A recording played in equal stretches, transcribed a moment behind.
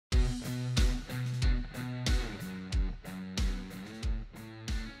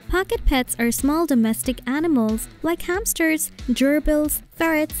Pocket pets are small domestic animals like hamsters, gerbils,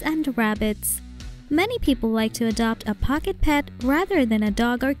 ferrets, and rabbits. Many people like to adopt a pocket pet rather than a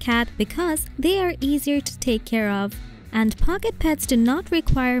dog or cat because they are easier to take care of. And pocket pets do not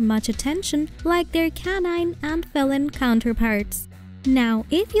require much attention like their canine and feline counterparts. Now,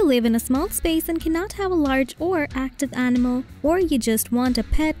 if you live in a small space and cannot have a large or active animal, or you just want a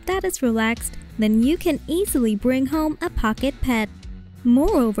pet that is relaxed, then you can easily bring home a pocket pet.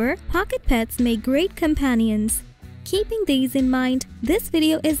 Moreover, pocket pets make great companions. Keeping these in mind, this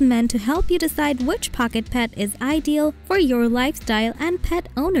video is meant to help you decide which pocket pet is ideal for your lifestyle and pet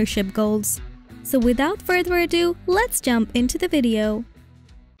ownership goals. So without further ado, let's jump into the video.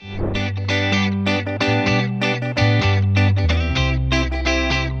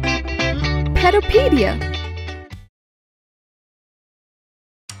 Petopedia.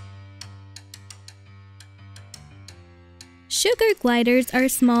 Sugar gliders are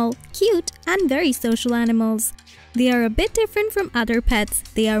small, cute, and very social animals. They are a bit different from other pets.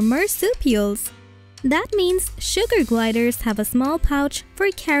 They are marsupials. That means sugar gliders have a small pouch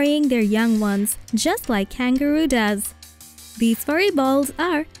for carrying their young ones, just like kangaroo does. These furry balls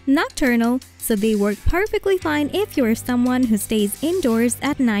are nocturnal, so they work perfectly fine if you are someone who stays indoors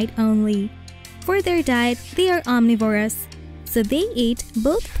at night only. For their diet, they are omnivorous, so they eat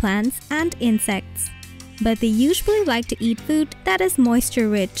both plants and insects. But they usually like to eat food that is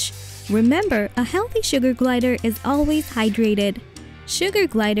moisture-rich. Remember, a healthy sugar glider is always hydrated. Sugar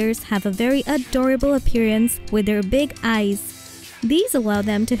gliders have a very adorable appearance with their big eyes. These allow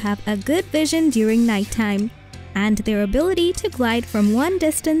them to have a good vision during nighttime. And their ability to glide from one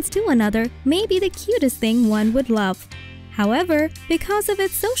distance to another may be the cutest thing one would love. However, because of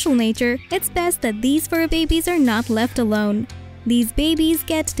its social nature, it's best that these fur babies are not left alone. These babies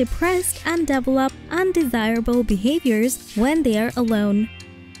get depressed and develop undesirable behaviors when they are alone.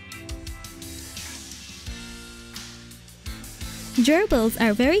 Gerbils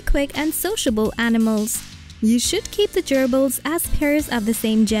are very quick and sociable animals. You should keep the gerbils as pairs of the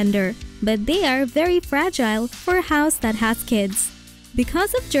same gender, but they are very fragile for a house that has kids.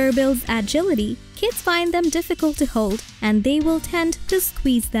 Because of gerbils' agility, kids find them difficult to hold and they will tend to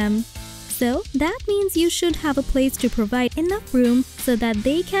squeeze them. So that means you should have a place to provide enough room so that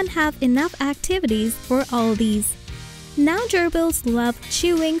they can have enough activities for all these. Now gerbils love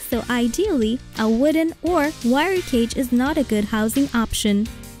chewing, so ideally, a wooden or wire cage is not a good housing option.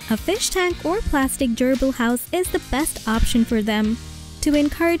 A fish tank or plastic gerbil house is the best option for them. To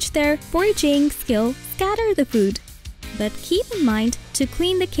encourage their foraging skill, scatter the food. But keep in mind to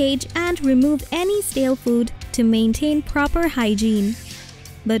clean the cage and remove any stale food to maintain proper hygiene.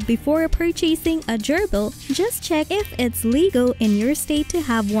 But before purchasing a gerbil, just check if it's legal in your state to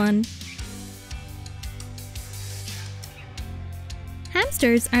have one.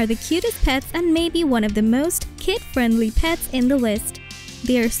 Hamsters are the cutest pets and maybe one of the most kid-friendly pets in the list.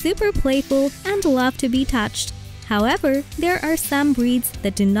 They are super playful and love to be touched. However, there are some breeds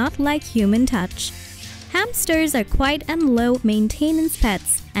that do not like human touch. Hamsters are quiet and low-maintenance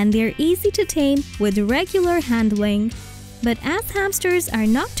pets, and they're easy to tame with regular handling. But as hamsters are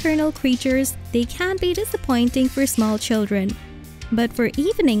nocturnal creatures, they can be disappointing for small children. But for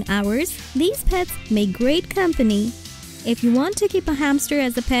evening hours, these pets make great company. If you want to keep a hamster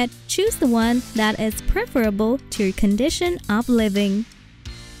as a pet, choose the one that is preferable to your condition of living.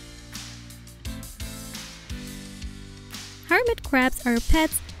 Hermit crabs are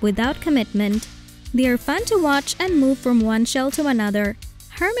pets without commitment. They are fun to watch and move from one shell to another.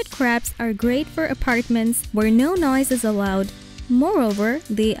 Hermit crabs are great for apartments where no noise is allowed. Moreover,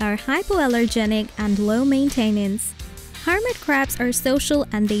 they are hypoallergenic and low maintenance. Hermit crabs are social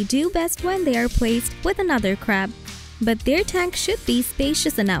and they do best when they are placed with another crab. But their tank should be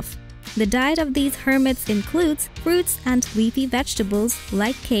spacious enough. The diet of these hermits includes fruits and leafy vegetables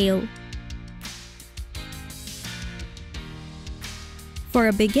like kale. For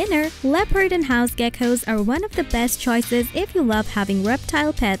a beginner, leopard and house geckos are one of the best choices if you love having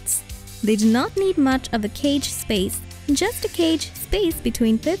reptile pets. They do not need much of a cage space. Just a cage space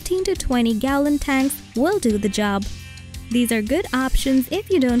between 15 to 20 gallon tanks will do the job. These are good options if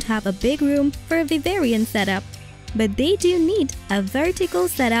you don't have a big room for a vivarium setup. But they do need a vertical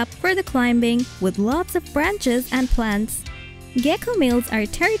setup for the climbing with lots of branches and plants. Gecko males are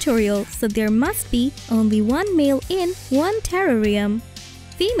territorial, so there must be only one male in one terrarium.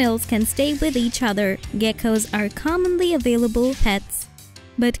 Females can stay with each other. Geckos are commonly available pets.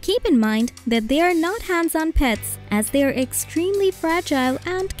 But keep in mind that they are not hands-on pets, as they are extremely fragile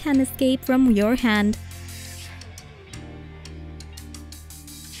and can escape from your hand.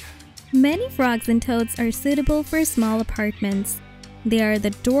 Many frogs and toads are suitable for small apartments. They are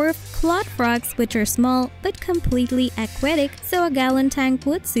the dwarf clawed frogs, which are small but completely aquatic, so a gallon tank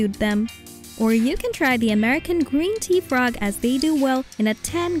would suit them. Or you can try the American green tea frog, as they do well in a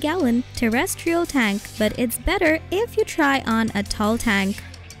 10-gallon terrestrial tank, but it's better if you try on a tall tank.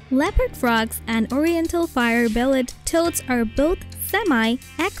 Leopard frogs and oriental fire-bellied toads are both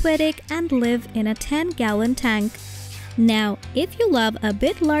semi-aquatic and live in a 10-gallon tank. Now, if you love a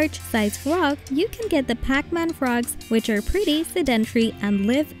bit large-sized frog, you can get the Pac-Man frogs, which are pretty sedentary and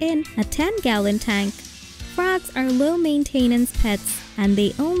live in a 10-gallon tank. Frogs are low-maintenance pets, and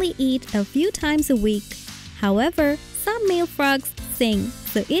they only eat a few times a week. However, some male frogs sing,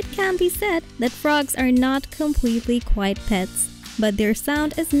 so it can be said that frogs are not completely quiet pets, but their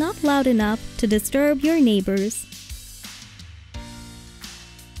sound is not loud enough to disturb your neighbors.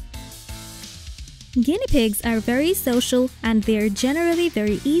 Guinea pigs are very social and they are generally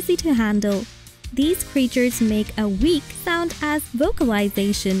very easy to handle. These creatures make a weak sound as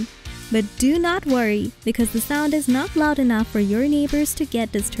vocalization. But do not worry, because the sound is not loud enough for your neighbors to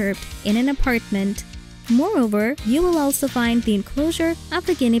get disturbed in an apartment. Moreover, you will also find the enclosure of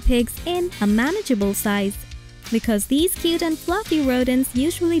the guinea pigs in a manageable size. Because these cute and fluffy rodents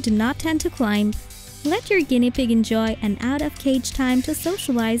usually do not tend to climb, let your guinea pig enjoy an out-of-cage time to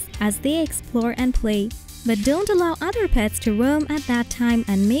socialize as they explore and play. But don't allow other pets to roam at that time,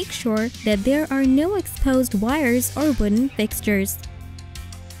 and make sure that there are no exposed wires or wooden fixtures.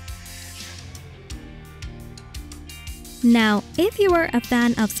 Now, if you are a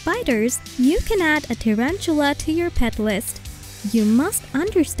fan of spiders, you can add a tarantula to your pet list. You must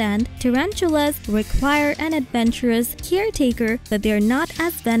understand, tarantulas require an adventurous caretaker, but they are not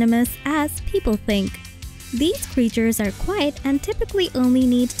as venomous as people think. These creatures are quiet and typically only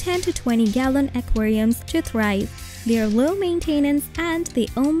need 10 to 20-gallon aquariums to thrive. They are low maintenance and they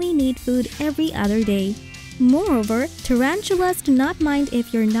only need food every other day. Moreover, tarantulas do not mind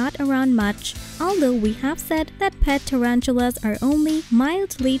if you're not around much. Although we have said that pet tarantulas are only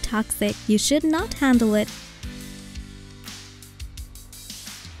mildly toxic, you should not handle it.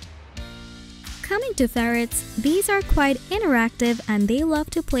 Coming to ferrets, these are quite interactive and they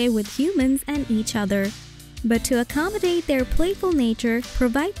love to play with humans and each other. But to accommodate their playful nature,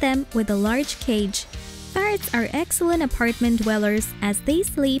 provide them with a large cage. Ferrets are excellent apartment dwellers as they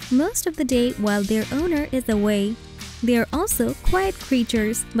sleep most of the day while their owner is away. They are also quiet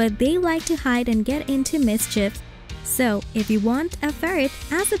creatures, but they like to hide and get into mischief. So, if you want a ferret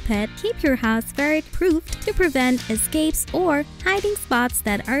as a pet, keep your house ferret-proofed to prevent escapes or hiding spots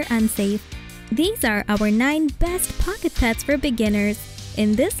that are unsafe. These are our 9 best pocket pets for beginners.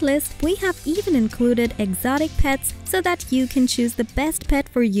 In this list, we have even included exotic pets so that you can choose the best pet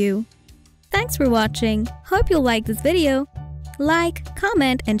for you. Thanks for watching. Hope you like this video. Like,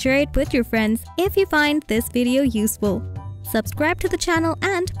 comment, and share it with your friends if you find this video useful. Subscribe to the channel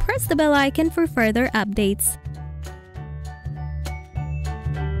and press the bell icon for further updates.